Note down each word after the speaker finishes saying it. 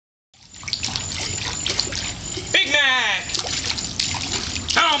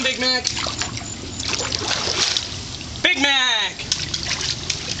Big Mac. Big Mac.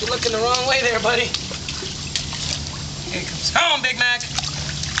 You're looking the wrong way there, buddy. Here he comes. Come on, Big Mac.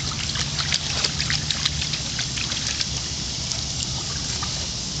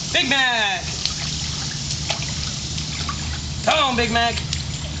 Big Mac. Come on, Big Mac.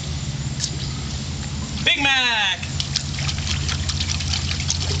 Big Mac.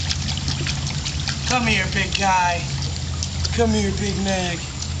 Come here, big guy. Come here, Big Mac.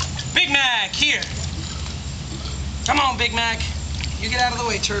 Big Mac, here. Come on, Big Mac. You get out of the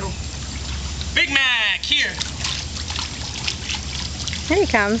way, turtle. Big Mac, here. Here he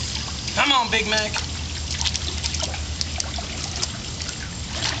comes. Come on, Big Mac.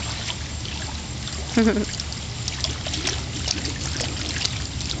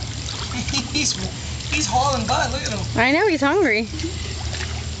 He's hauling butt. Look at him. I know, he's hungry.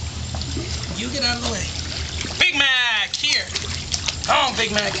 You get out of the way. Big Mac, here. Come on,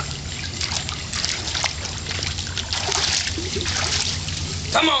 Big Mac.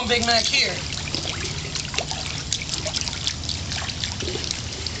 Come on, Big Mac, here.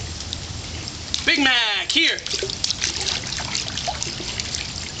 Big Mac, here.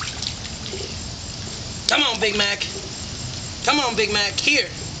 Come on, Big Mac. Come on, Big Mac, here.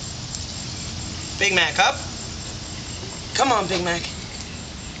 Big Mac, up. Come on, Big Mac.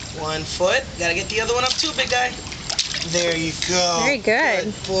 1 foot. Gotta get the other one up too, big guy. There you go. Very good.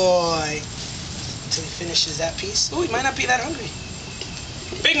 Good boy. Until he finishes that piece. Oh, he might not be that hungry.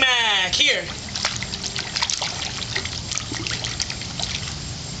 Big Mac, here.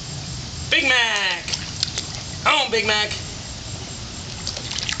 Big Mac. Come on, Big Mac.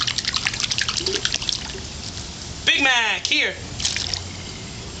 Big Mac, here.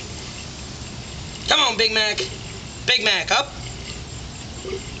 Come on, Big Mac. Big Mac, up.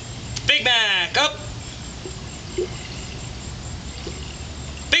 Big Mac, up.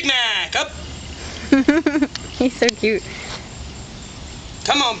 Big Mac, up. He's so cute.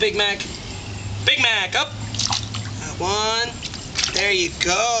 Come on, Big Mac. Big Mac, up. That one. There you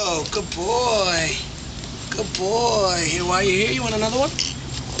go. Good boy. Good boy. Here, while you're here, you want another one?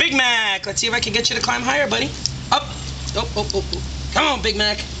 Big Mac. Let's see if I can get you to climb higher, buddy. Up. Oh, oh, oh, oh. Come on, Big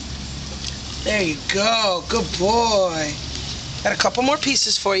Mac. There you go. Good boy. Got a couple more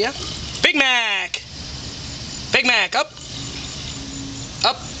pieces for you. Big Mac. Big Mac, up.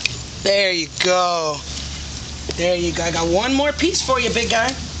 Up. There you go. There you go. I got one more piece for you, big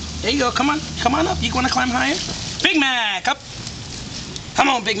guy. There you go. Come on. Come on up. You want to climb higher? Big Mac, up. Come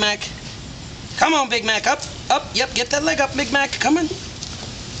on, Big Mac. Come on, Big Mac, up. Up. Yep, get that leg up, Big Mac. Come on.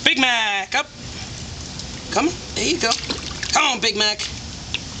 Big Mac, up. Come on. There you go. Come on, Big Mac.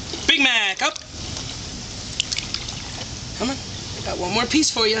 Big Mac, up. Come on. I got one more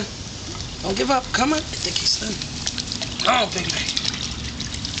piece for you. Don't give up. Come on. I think he's done. Come on, Big Mac.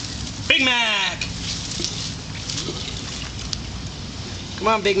 Big Mac. Come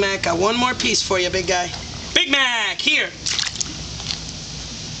on, Big Mac. Got one more piece for you, big guy. Big Mac, here.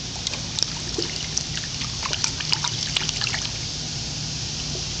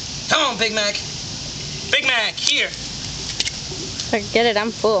 Come on, Big Mac. Big Mac, here. Forget it,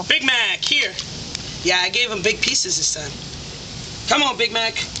 I'm full. Big Mac, here. Yeah, I gave him big pieces this time. Come on, Big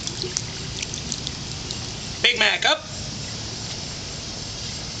Mac. Big Mac, up.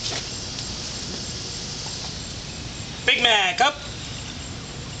 Big Mac, up.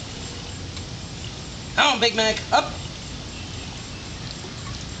 Come on, Big Mac, up.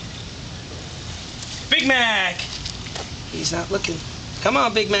 Big Mac. He's not looking. Come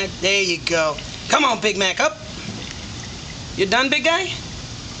on, Big Mac. There you go. Come on, Big Mac, up. You done, big guy?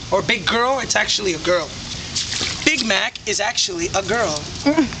 Or big girl? It's actually a girl. Big Mac is actually a girl.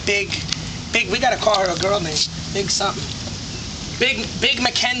 Big, we gotta call her a girl name. Big something. Big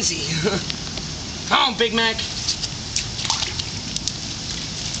Mackenzie. Come on, Big Mac.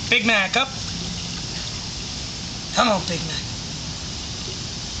 Big Mac, up. Come on, Big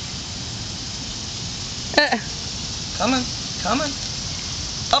Mac. Come on, come on.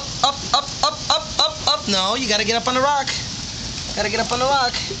 Up, up, up, up, up, up, up. No, you gotta get up on the rock. Gotta get up on the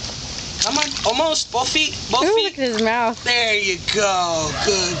rock. Come on, almost. Both feet, both Ooh, feet. look at his mouth. There you go.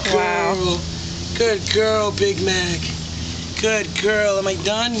 Good girl. Wow. Good girl, Big Mac. Good girl. Am I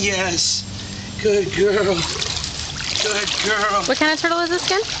done? Yes. Good girl. Good girl. What kind of turtle is this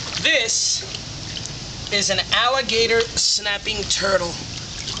again? This is an alligator snapping turtle.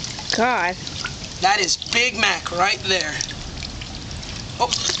 God. That is Big Mac right there. Oh,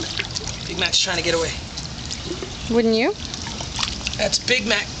 Big Mac's trying to get away. Wouldn't you? That's Big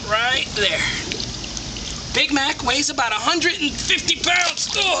Mac right there. Big Mac weighs about 150 pounds.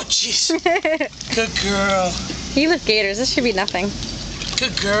 Oh, jeez. Good girl. You lift gators. This should be nothing.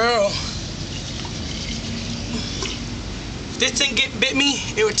 Good girl. If this thing bit me,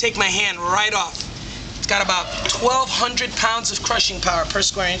 it would take my hand right off. It's got about 1,200 pounds of crushing power per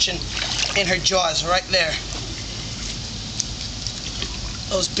square inch in her jaws, right there.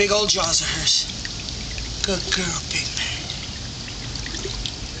 Those big old jaws of hers. Good girl, Big Mac.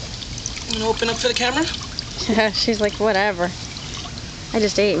 You wanna open up for the camera? Yeah, she's like, whatever. I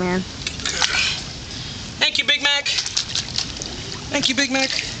just ate, man. Good girl. Thank you, Big Mac. Thank you, Big Mac.